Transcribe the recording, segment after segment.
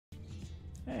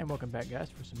And welcome back, guys,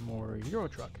 for some more Euro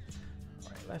Truck.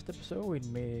 Alright, last episode we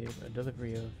made a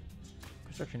delivery of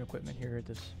construction equipment here at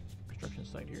this construction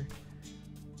site here.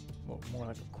 Well, more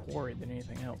like a quarry than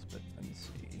anything else, but let me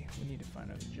see. We need to find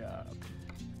another job.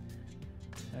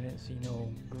 I didn't see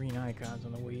no green icons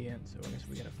on the way in, so I guess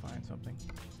we gotta find something.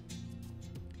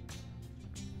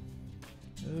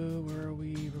 Where are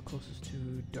we? We're closest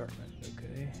to Dartmouth,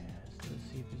 okay. So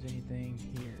let's see if there's anything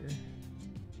here.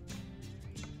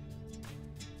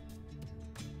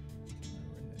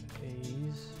 We're in the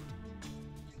A's.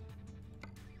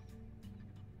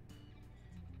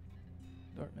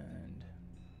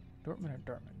 Dortmund or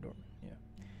Dartmouth? Dortmund, yeah.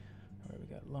 Alright, we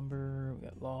got lumber, we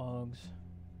got logs.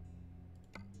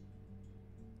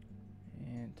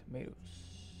 And tomatoes.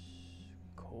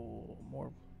 Coal,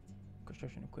 more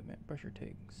construction equipment, pressure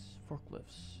tanks,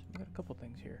 forklifts. We got a couple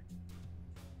things here.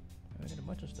 We got a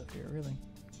bunch of stuff here, really.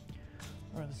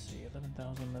 Alright, let's see.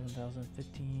 11,000, 11,000,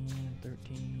 15,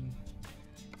 13,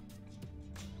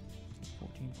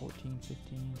 14, 14,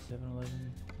 15, 7,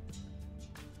 11,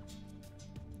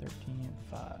 13, and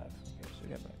 5. Okay, so we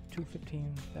got about two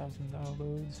 $15,000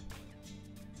 loads.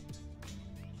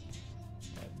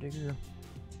 Got a digger.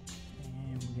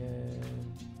 And we got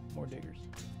more diggers.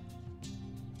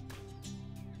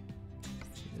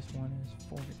 This one is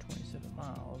 427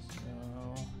 miles, so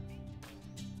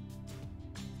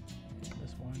and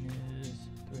this one is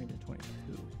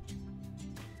 322.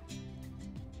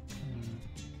 I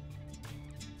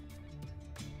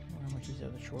wonder how much these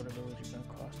other shorter loads are going to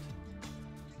cost.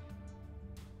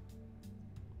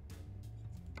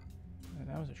 And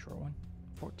that was a short one.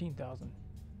 14,000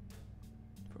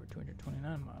 for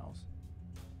 229 miles.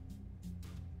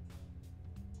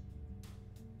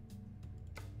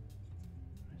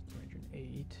 That's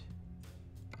 308.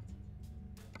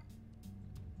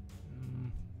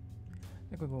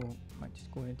 I think we'll might just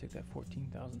go ahead and take that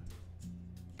 14,000.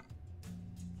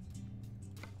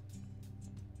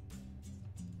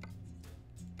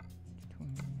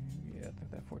 Yeah, I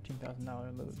think that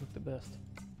 $14,000 load looked the best.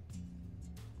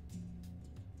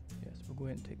 Yes, we'll go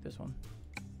ahead and take this one.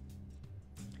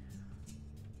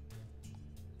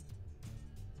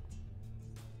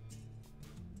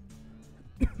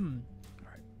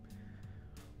 Alright.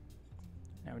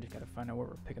 Now we just gotta find out where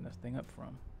we're picking this thing up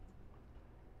from.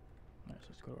 Alright, so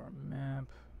let's go to our map.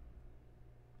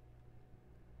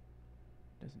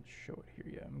 Doesn't show it here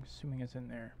yet. I'm assuming it's in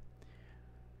there.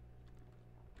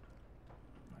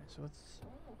 Alright, so let's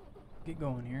get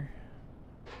going here.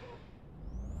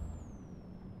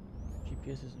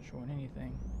 GPS isn't showing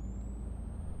anything.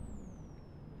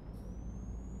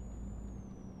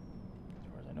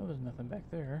 As far as I know, there's nothing back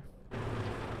there. I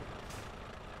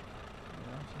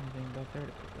don't see anything back there to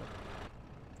pick up.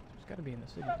 So it's got to be in the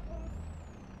city. I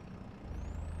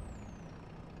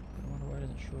wonder why it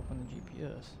doesn't show up on the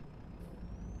GPS.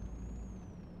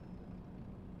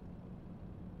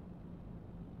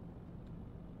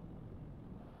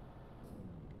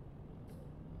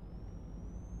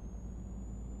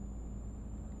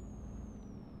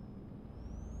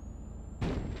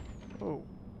 Oh.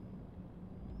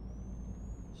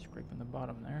 Scraping the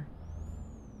bottom there.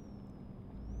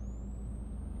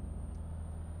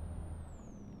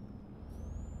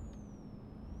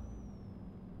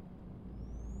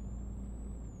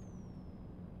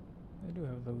 They do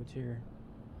have loads here.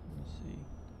 Let me see.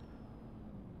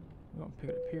 We don't pick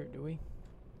it up here, do we?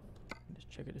 Just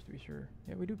check it just to be sure.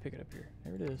 Yeah, we do pick it up here.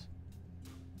 There it is.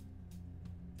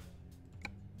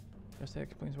 Guess that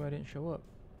explains why I didn't show up.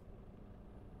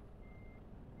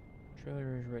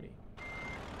 Trailer is ready.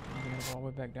 I'm gonna go all the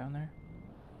way back down there.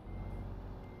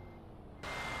 I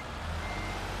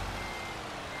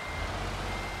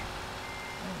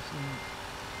haven't seen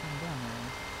it down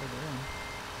there further in.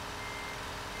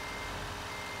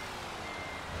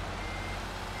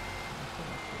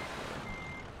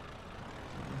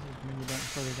 Maybe down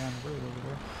further down the road over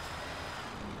there.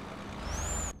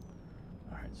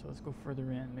 Alright, so let's go further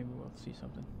in. Maybe we'll see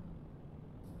something.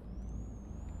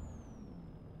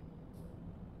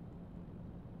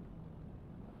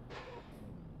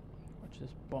 Watch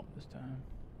this bump this time.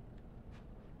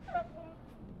 There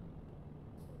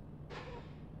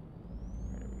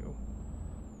we go.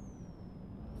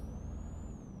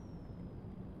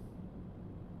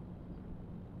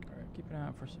 Alright, keep an eye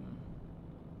out for some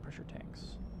pressure tanks.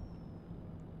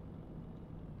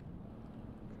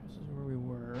 This is where we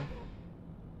were.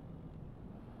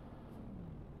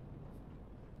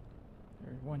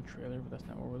 There's one trailer, but that's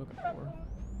not what we're looking for.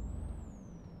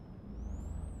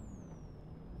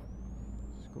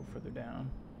 Let's go further down.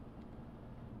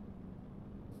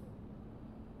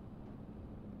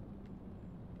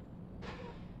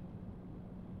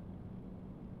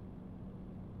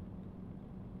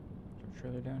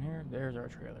 trailer down here. There's our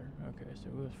trailer. Okay, so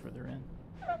it was further in.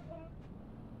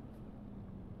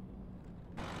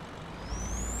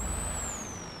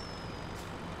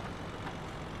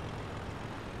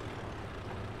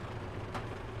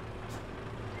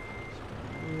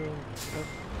 Real stuff.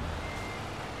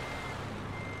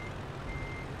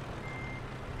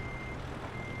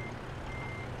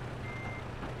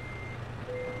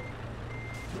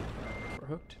 We're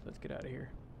hooked. Let's get out of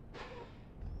here.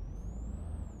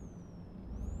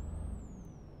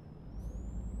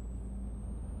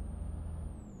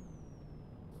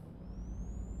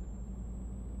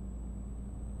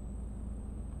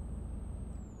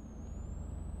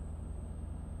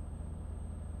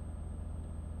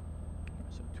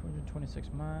 So 226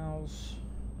 miles.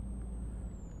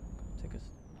 Take us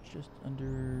just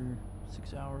under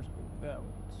 6 hours. Oh god,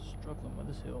 we're struggling with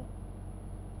this hill.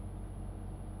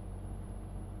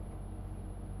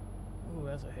 Oh,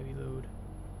 that's a heavy load.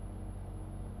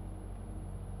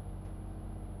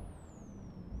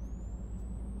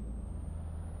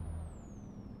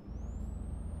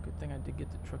 Good thing I did get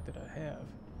the truck that I have.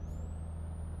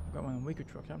 I've got one of the weaker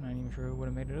trucks. I'm not even sure it would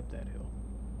have made it up that hill.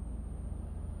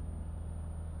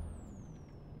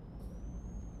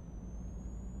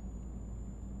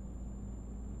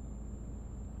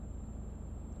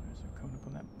 Alright, so coming up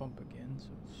on that bump again, so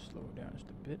let's slow it down just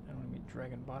a bit. I don't want to be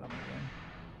dragging bottom again.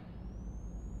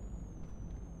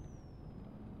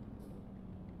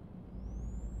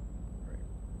 Right,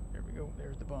 there we go.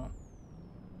 There's the bump.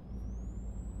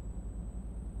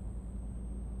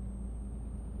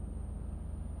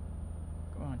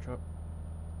 Come on, truck.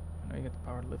 I know you got the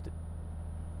power to lift it.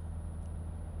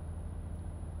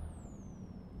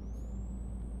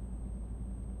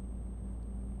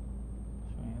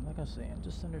 So, man, like I was saying,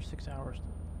 just under 6 hours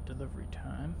delivery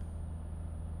time.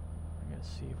 I gotta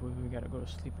see if we gotta go to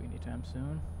sleep anytime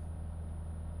soon.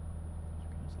 Let's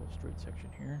get this little straight section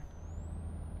here.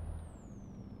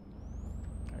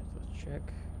 Alright, so let's check.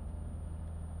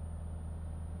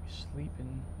 We sleep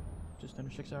in just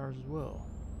under 6 hours as well.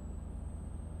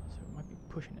 So we might be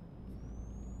pushing it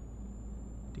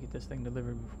to get this thing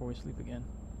delivered before we sleep again.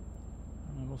 I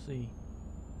don't know, we'll see.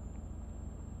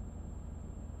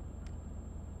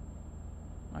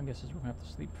 My guess is we're gonna have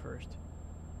to sleep first.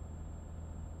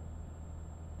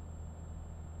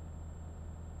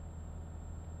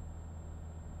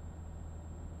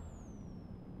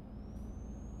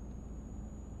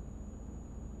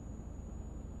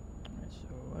 Alright,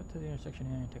 so out to the intersection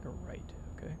here and take a right,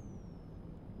 okay?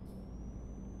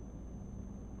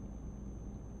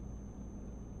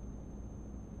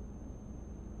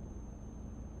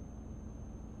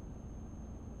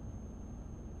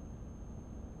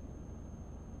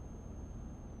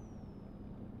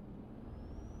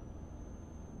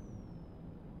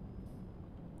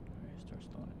 Start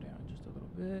slowing it down just a little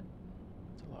bit.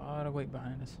 It's a lot of weight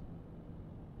behind us.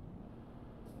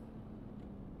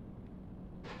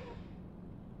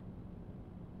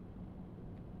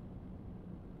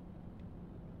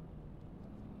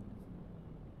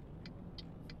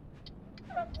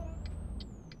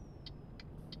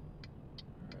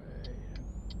 Alright,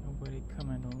 nobody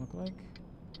coming, don't look like.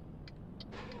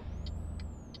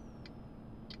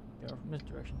 They are from this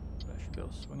direction, but I should be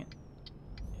able to swing it.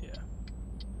 Yeah.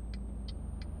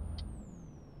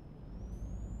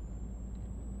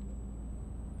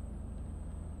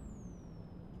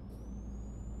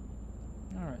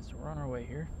 Alright, so we're on our way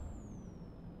here.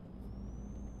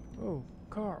 Oh,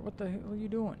 car, what the hell are you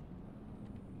doing?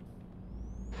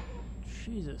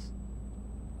 Jesus.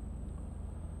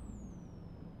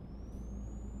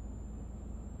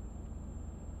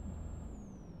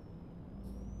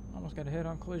 Almost got a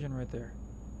head-on collision right there.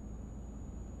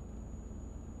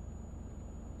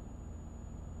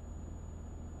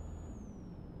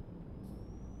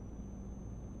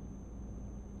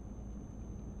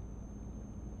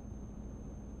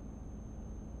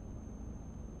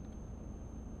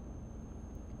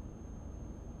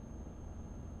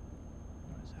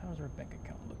 How's our bank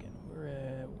account looking? We're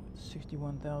at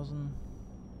 61,000.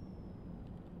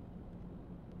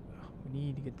 We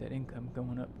need to get that income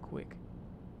going up quick.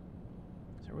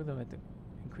 So I really like to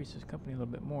increase this company a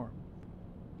little bit more,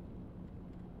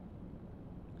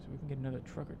 so we can get another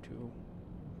truck or two.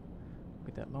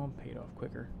 Get that loan paid off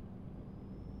quicker.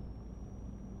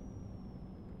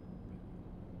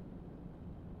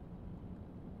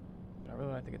 But I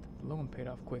really like to get the loan paid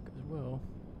off quick as well.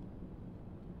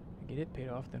 Get it paid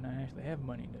off, then I actually have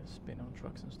money to spend on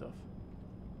trucks and stuff.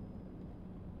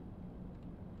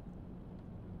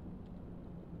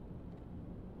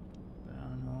 But I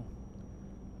don't know.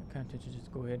 I kind of tempted to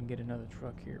just go ahead and get another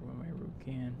truck here when we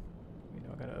can. You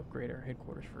know, I gotta upgrade our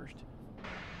headquarters first.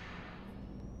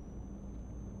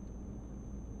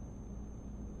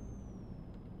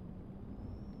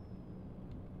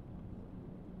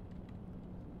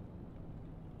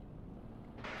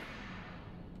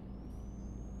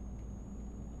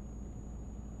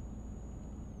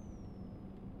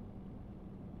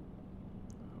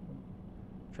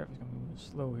 traffic's gonna be moving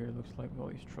slow here, looks like, with all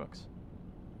these trucks.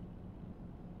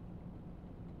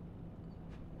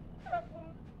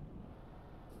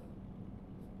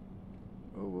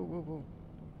 Whoa, whoa, whoa, whoa.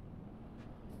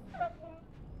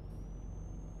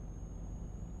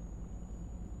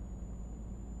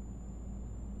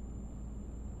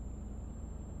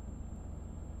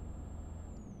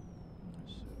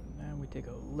 So now we take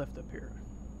a left up here.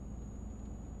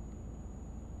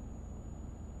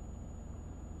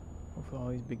 Hopefully all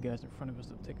these big guys in front of us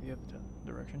will take the other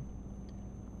direction.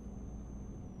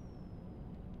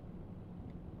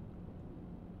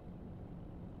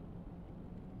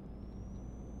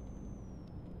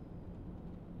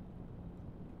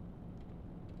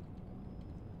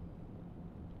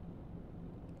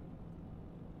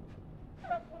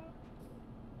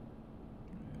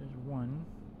 There's one.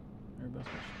 Everybody's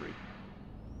going straight.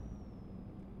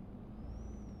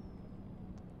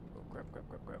 Oh, crap, crap,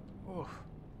 crap, crap. Oh.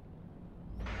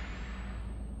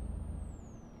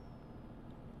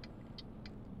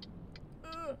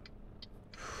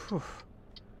 Whew.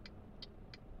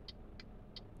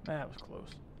 That was close.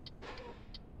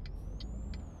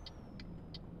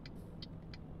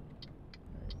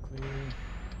 Alright, clear.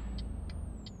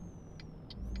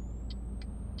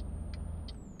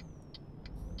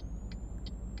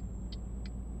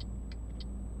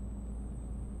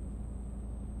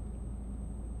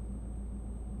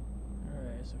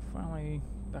 Alright, so finally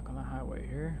back on the highway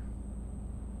here.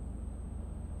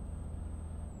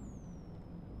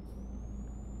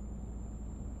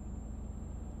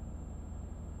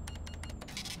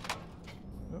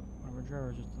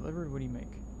 Driver just delivered. What do you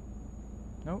make?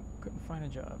 Nope, couldn't find a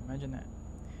job. Imagine that.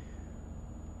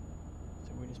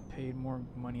 So we just paid more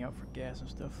money out for gas and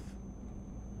stuff.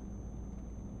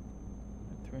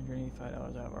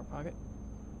 $385 out of our pocket.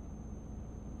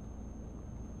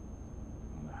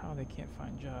 I don't know how they can't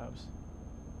find jobs.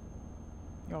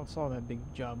 Y'all saw that big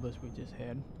job list we just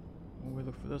had when we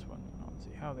looked for this one. I don't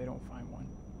see how they don't find one.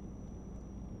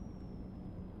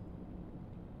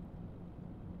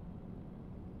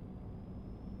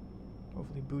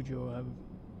 Hopefully Bujo will have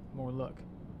more luck.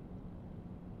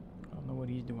 I don't know what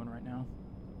he's doing right now.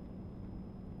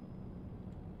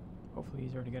 Hopefully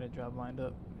he's already got a job lined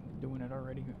up. Doing it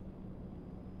already.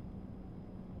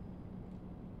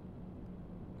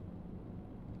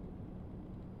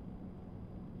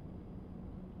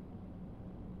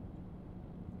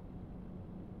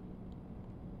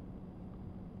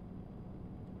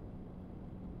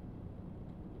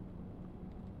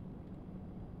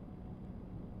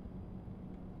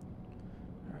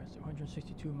 So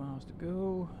 162 miles to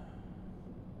go.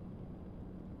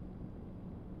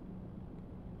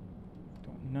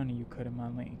 Don't none of you cut in my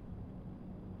lane.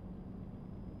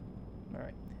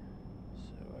 Alright.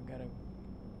 So I gotta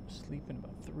sleep in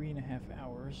about 3.5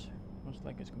 hours. Most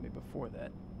likely it's gonna be before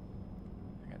that.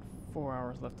 I got 4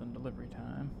 hours left on delivery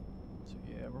time. So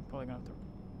yeah, we're probably gonna have to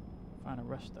find a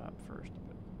rest stop first,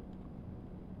 but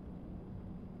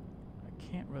I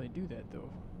can't really do that though.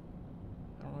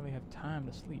 I don't really have time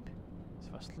to sleep. So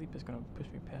if I sleep, it's going to push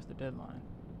me past the deadline.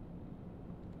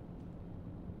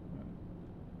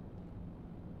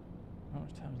 How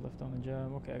much time is left on the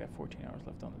job? Okay, I got 14 hours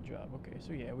left on the job. Okay,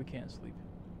 so yeah, we can't sleep.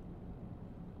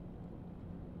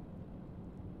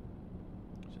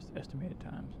 It's just estimated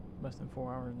times. Less than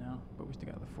 4 hours now, but we still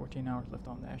got the 14 hours left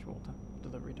on the actual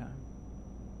delivery time.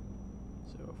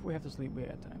 So if we have to sleep, we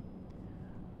got time.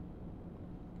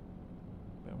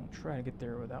 But I won't try to get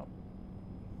there without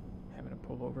having to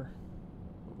pull over,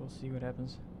 but we'll see what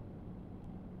happens.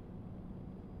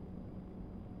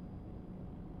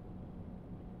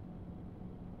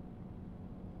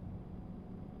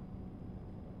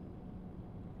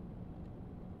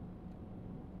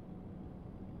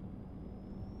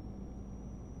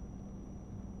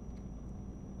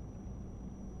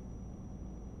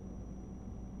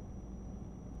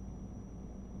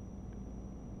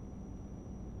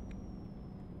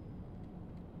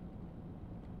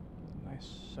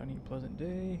 Sunny, pleasant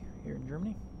day here in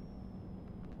Germany.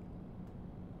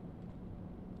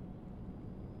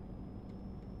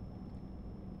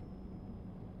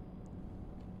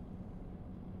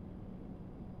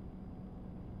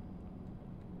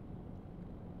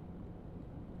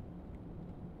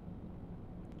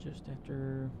 Just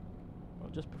after, well,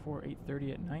 just before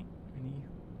 8:30 at night,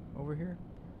 over here.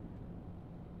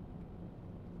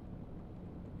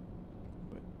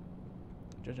 But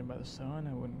judging by the sun,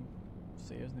 I wouldn't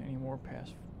say isn't any more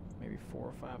past maybe 4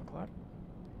 or 5 o'clock.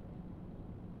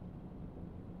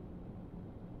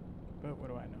 But what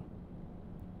do I know?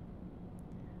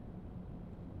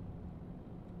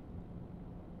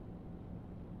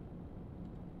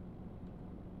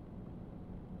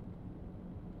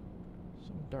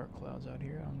 dark clouds out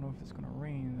here. I don't know if it's gonna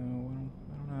rain though.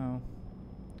 I don't know.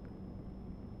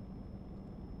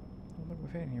 I don't think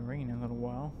we've had any rain in a little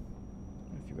while.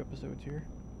 A few episodes here.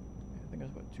 I think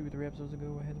that's about 2 or 3 episodes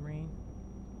ago we had rain.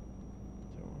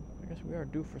 So I guess we are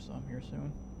due for some here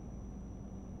soon.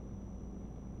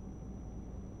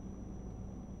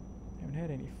 Haven't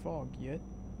had any fog yet,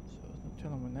 so there's no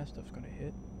telling when that stuff's gonna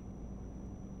hit.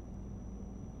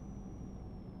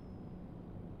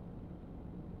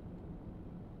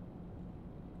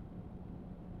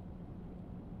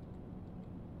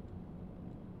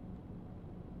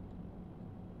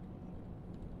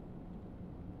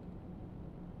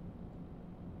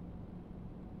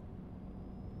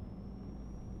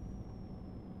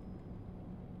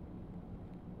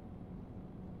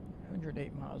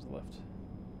 $108 miles left.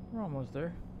 We're almost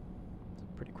there. It's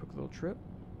a pretty quick little trip.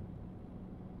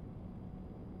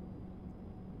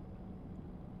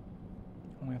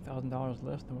 Only $1,000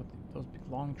 less than what those big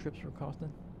long trips were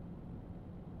costing.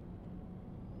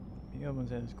 The other one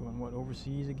said it's going, what,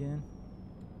 overseas again?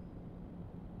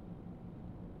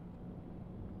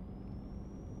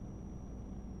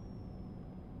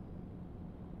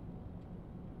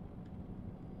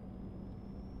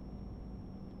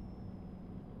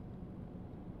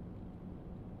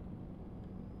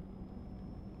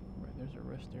 There's a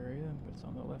rest area, but it's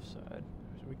on the left side,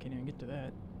 so we can't even get to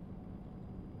that.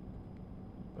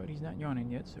 But he's not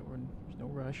yawning yet, so there's no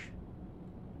rush.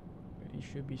 But he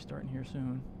should be starting here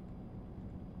soon.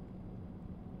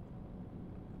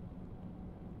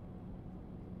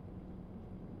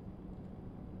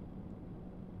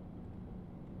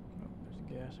 Oh,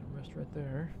 there's gas and rest right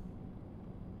there.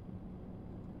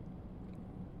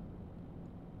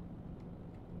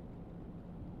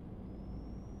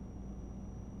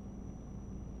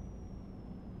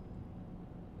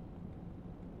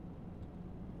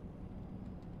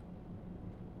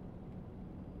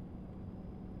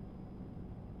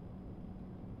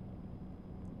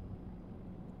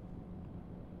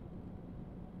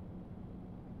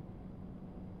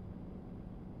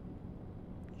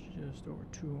 Just over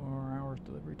 2 more hours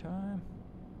delivery time.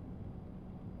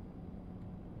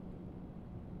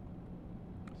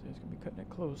 So it's gonna be cutting it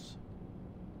close.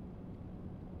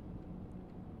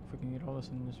 If we can get all this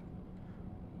in this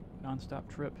non-stop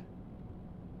trip.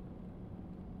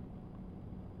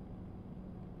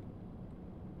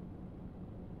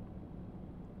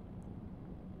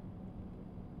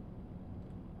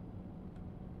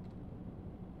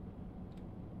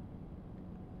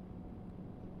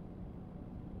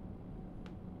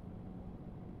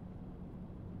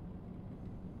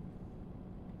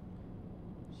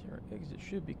 Our exit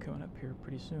should be coming up here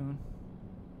pretty soon.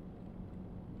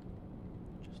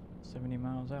 Just 70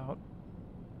 miles out.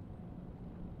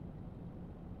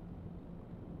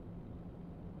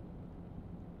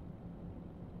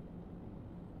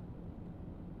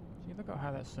 See, look how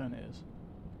high that sun is.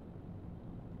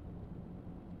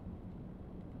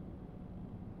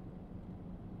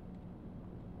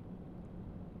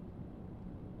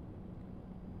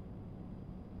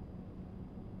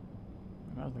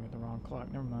 I was looking at the wrong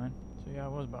clock, never mind. So yeah, I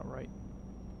was about right.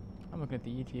 I'm looking at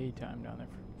the ETA time down there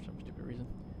for some stupid reason.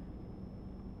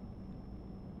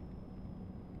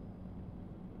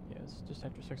 Yeah, it's just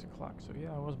after 6 o'clock, so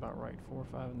yeah, I was about right. 4 or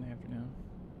 5 in the afternoon.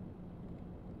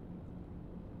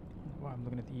 Wow, I'm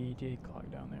looking at the ETA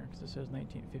clock down there, because it says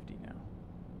 1950 now.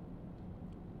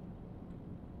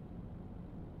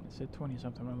 It said 20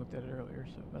 something when I looked at it earlier,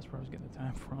 so that's where I was getting the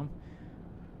time from.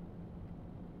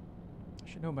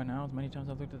 I should know by now, as many times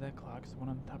I've looked at that clock. It's the one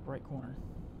on the top right corner.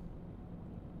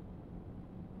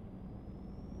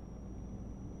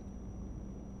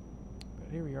 But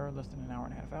here we are, less than an hour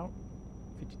and a half out.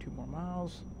 52 more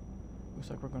miles. Looks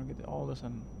like we're going to get all this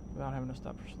in without having to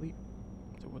stop for sleep.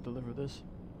 So we'll deliver this.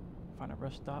 Find a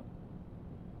rest stop.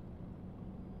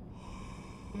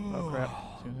 Oh crap,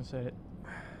 as soon as I said it.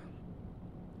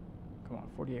 Come on,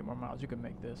 48 more miles. You can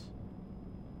make this.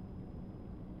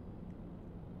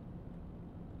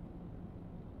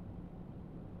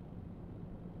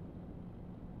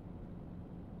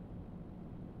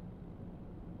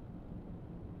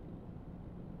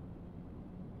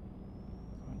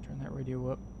 Turn that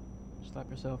radio up, slap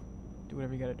yourself, do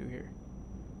whatever you gotta do here.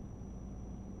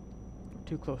 We're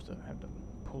too close to have to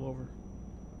pull over.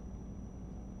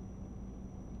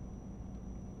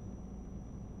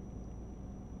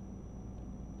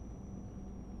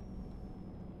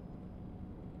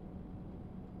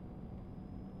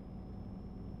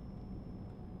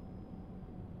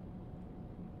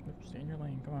 Stay in your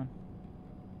lane, come on.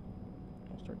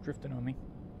 Don't start drifting on me.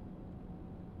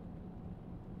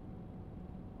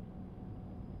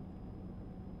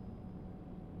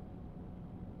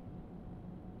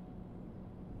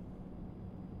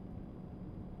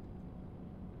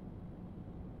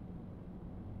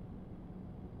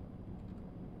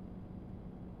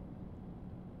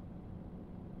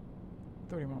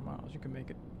 30 more miles. You can make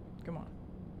it. Come on.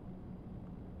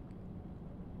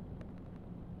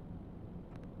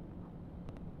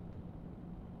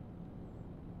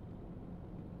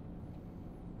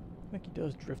 I think he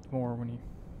does drift more when he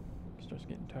starts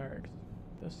getting tired, 'cause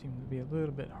it does seem to be a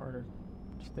little bit harder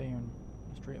to stay on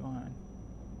a straight line.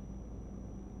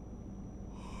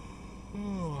 I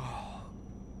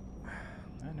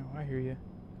know, I hear you.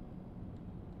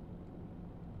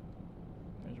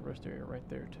 There's a rest area right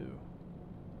there too.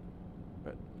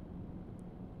 But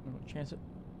I'm gonna chance it.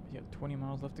 You have 20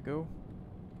 miles left to go.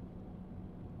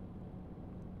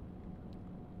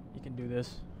 You can do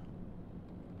this.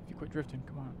 If you quit drifting,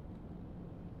 come on.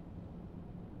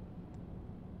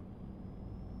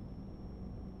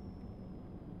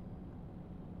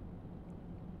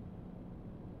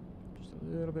 Just a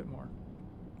little bit more.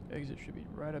 Exit should be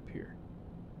right up here.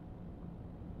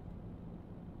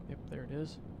 Yep, there it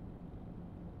is.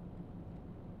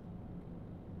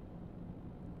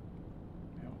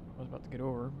 Well, I was about to get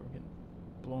over, but we're getting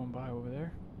blown by over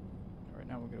there. Alright,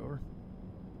 now we'll get over.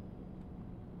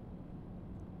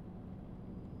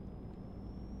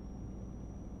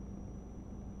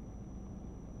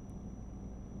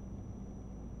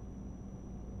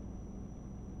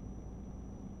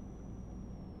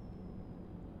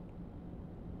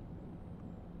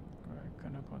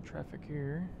 Coming up on traffic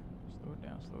here. Slow it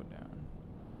down, slow it down.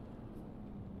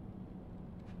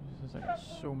 Since I got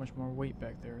so much more weight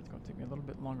back there, it's going to take me a little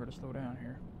bit longer to slow down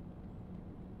here.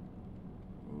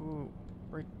 Ooh,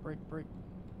 brake, brake, brake.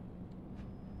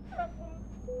 I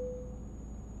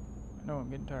know,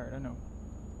 I'm getting tired, I know.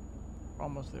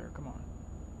 Almost there, come on.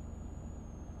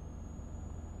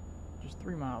 Just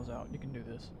 3 miles out, you can do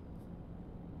this.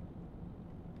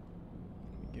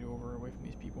 Get over away from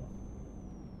these people.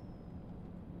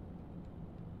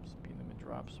 Speed limit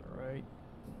drops, alright.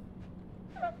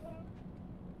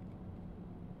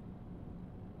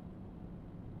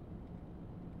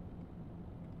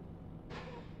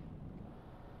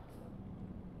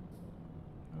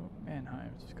 Oh,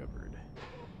 Mannheim's discovered.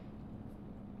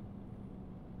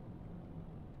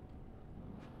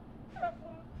 I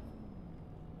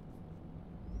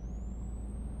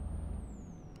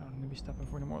don't need to be stopping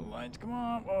for any more lines. Come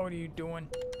on, what are you doing?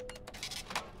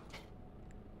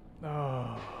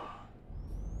 Oh.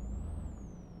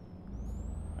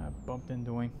 I bumped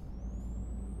into him.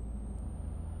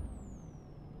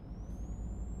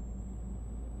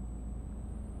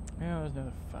 Yeah, there's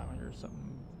another 500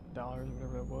 something dollars,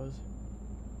 whatever that was.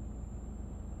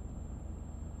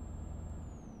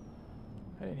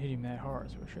 I didn't hit him that hard,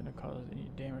 so it shouldn't have caused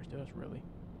any damage to us, really.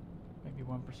 Maybe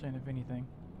 1% if anything.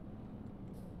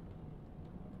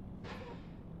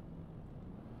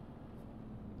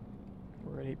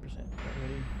 We're at 8%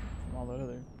 already from all that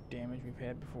other damage we've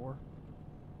had before.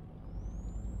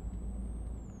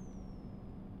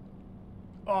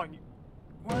 Oh,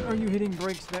 why are you hitting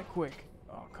brakes that quick?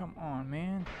 Oh, come on,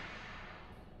 man.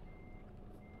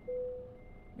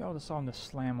 Y'all just saw him just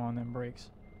slam on them brakes.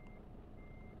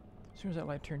 As soon as that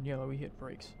light turned yellow, we hit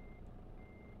brakes.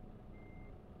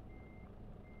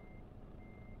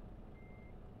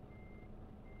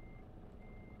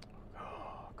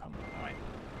 Oh, come on.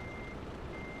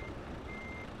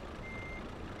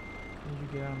 Can you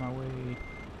get out of my way? You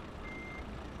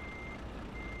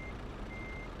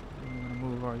don't want to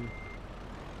move, are you?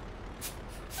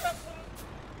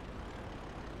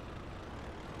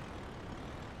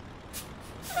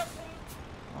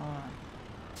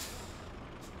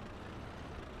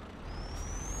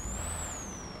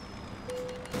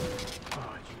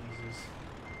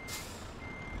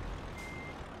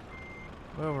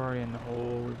 Well, we're already in the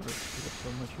hole. We've got so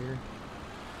much here.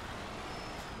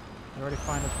 They already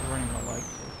find us for running the light,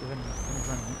 so let's go ahead and finish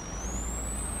running it.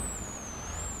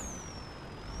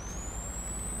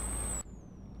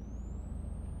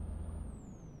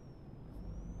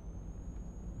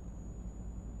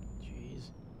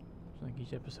 Jeez. It's like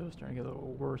each episode's starting to get a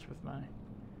little worse with my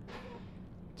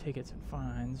tickets and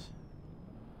fines.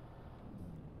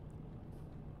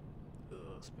 Ugh,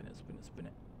 spin it, spin it, spin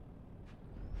it.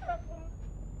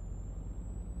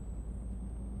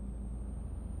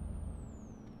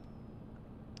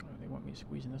 Want me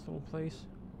squeezing this little place?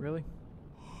 Really?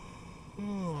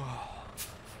 Alright,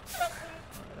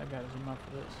 I got to zoom out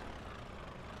for this.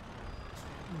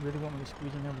 You really want me to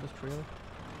squeeze in over this trailer?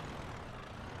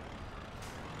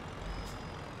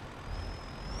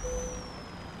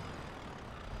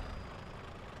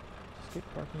 Skip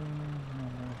parking? No.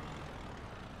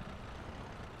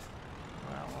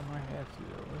 Wow, I might have to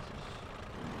though.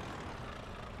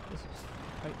 This is a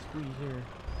tight squeeze here.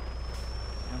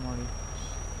 I'm already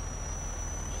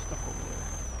stuck over there.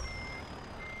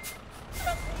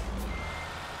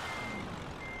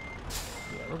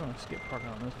 we're gonna skip parking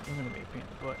on this. We're gonna be a pain in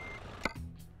the butt.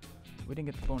 So we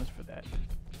didn't get the bonus for that.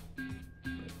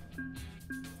 But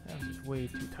that was just way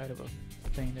too tight of a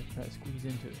thing to try to squeeze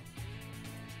into.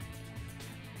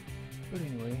 But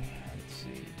anyway, let's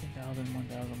see, 10,000,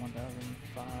 1,000,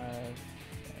 1,005,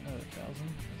 another 1,000.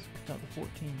 Let's cut out the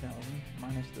 14,000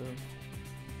 minus the,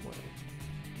 what,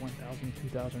 1,000,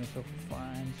 2,000 or so for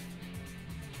fines.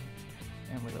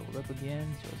 And we leveled up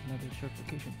again, so it's another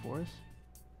certification for us.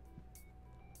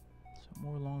 So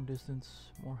more long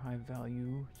distance, more high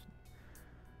value.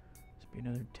 This will be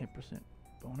another 10%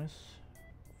 bonus.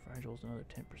 Fragile's another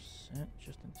 10%.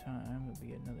 Just in time, it'll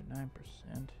be another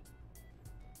 9%.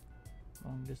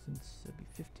 Long distance, it'll be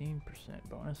 15%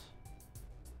 bonus.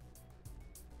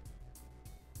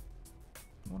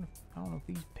 I don't know if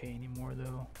these pay anymore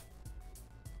though.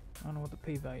 I don't know what the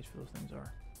pay values for those things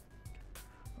are.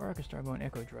 Or I could start going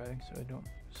eco driving so I don't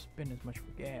spend as much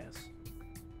for gas,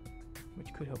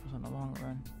 which could help us in the long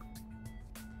run.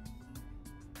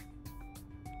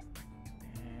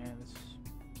 And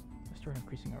let's start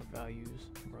increasing our values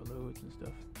of our loads and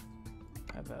stuff.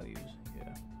 High values,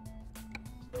 yeah.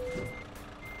 So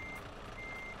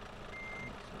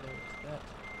there's that.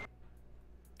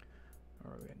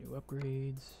 Alright, we got new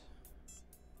upgrades.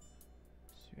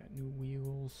 So we got new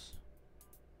wheels.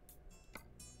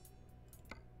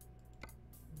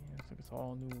 Yeah, looks like it's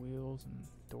all new wheels and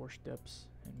door steps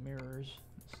and mirrors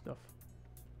and stuff.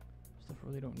 Stuff I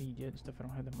really don't need yet, stuff I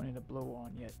don't have the money to blow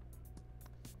on yet.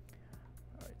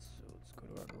 Alright, so let's go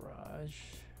to our garage.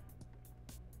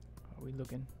 How are we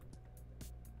looking?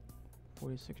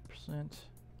 46%.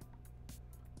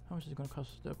 How much is it going to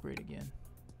cost us to upgrade again?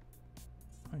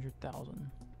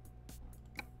 100,000.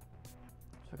 So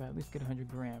I got to at least get 100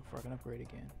 grand before I can upgrade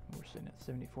again. We're sitting at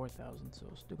 74,000, so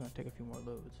it's still going to take a few more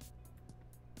loads.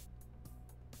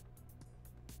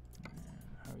 And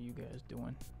how are you guys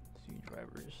doing? See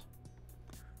drivers.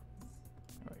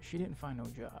 Alright, she didn't find no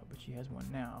job, but she has one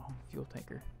now. Fuel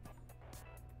tanker.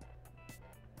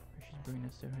 She's bringing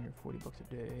us 740 bucks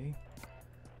a day.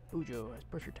 Bujo has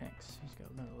pressure tanks. He's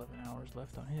got another 11 hours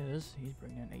left on his. He's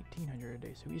bringing in 1,800 a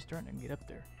day, so he's starting to get up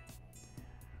there.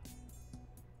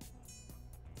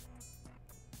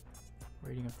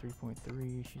 Rating of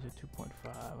 3.3. She's at 2.5.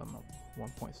 I'm at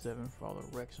 1.7 for all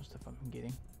the wrecks and stuff I'm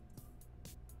getting.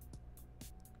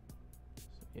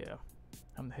 So yeah,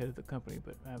 I'm the head of the company,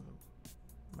 but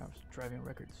my driving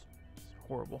record's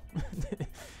horrible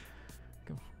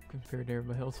compared to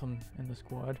everybody else in the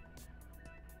squad.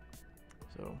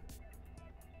 So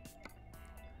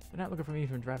they're not looking for me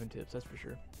for driving tips, that's for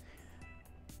sure.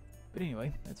 But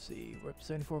anyway, let's see. We're up to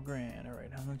 74 grand.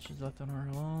 Alright, how much is left on our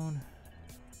loan?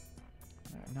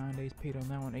 Alright, 9 days paid on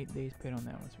that one, 8 days paid on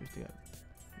that one, so we still got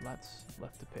lots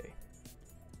left to pay.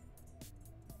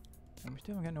 And we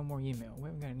still haven't got no more email. We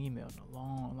haven't got an email in a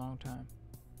long, long time.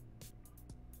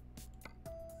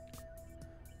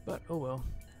 But oh well.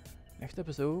 Next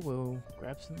episode we'll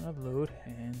grab some upload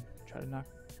and try to knock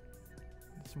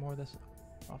some more of this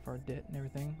off our debt and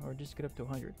everything, or just get up to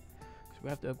 100, because we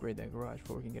have to upgrade that garage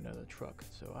before we can get another truck.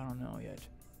 So I don't know yet.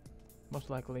 Most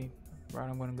likely, right,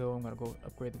 I'm gonna go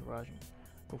upgrade the garage and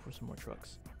go for some more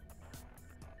trucks.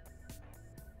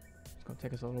 It's gonna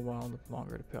take us a little while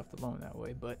longer to pay off the loan that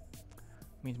way, but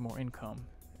it means more income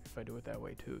if I do it that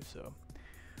way too. So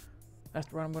that's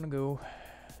the route I'm gonna go.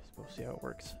 So we'll see how it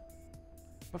works.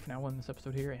 But for now, we'll end this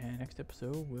episode here, and next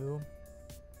episode we'll,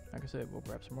 like I said, we'll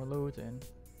grab some more loads and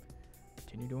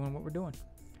continue doing what we're doing.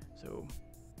 So,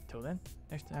 till then,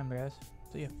 next time, guys.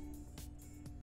 See ya.